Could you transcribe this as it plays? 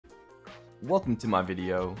Welcome to my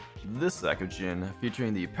video. This is Eckogen,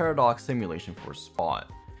 featuring the Paradox simulation for Spot.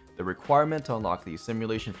 The requirement to unlock the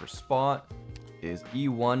simulation for Spot is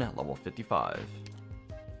E1 at level 55.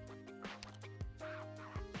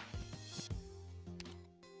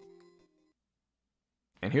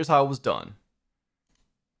 And here's how it was done.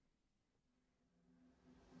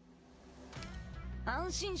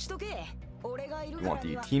 You want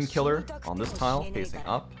the team killer on this tile facing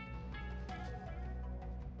up.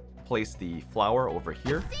 Place the flower over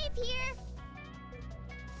here.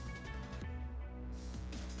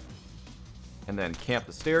 And then camp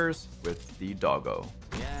the stairs with the doggo.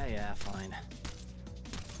 Yeah, fine.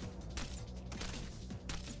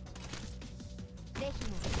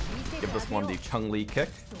 Give this one the Chung-Li kick.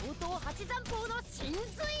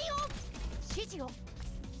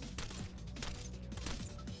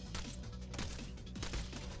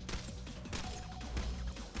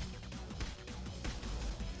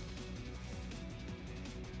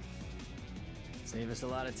 Save us a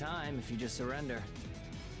lot of time if you just surrender.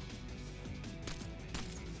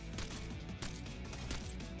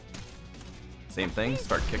 Same thing,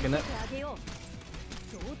 start kicking it.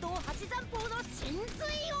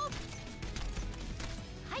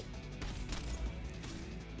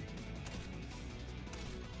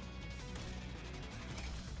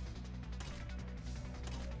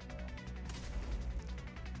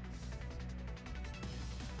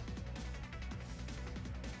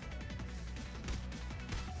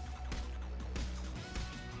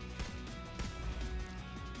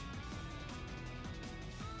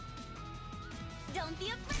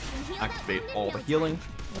 Activate all the healing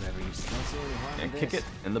and kick it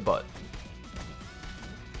in the butt.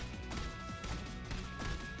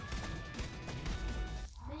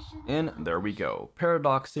 And there we go,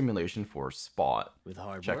 Paradox simulation for Spot.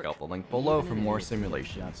 Check out the link below for more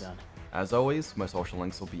simulations. As always, my social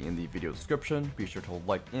links will be in the video description. Be sure to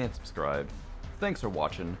like and subscribe. Thanks for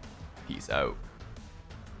watching. Peace out.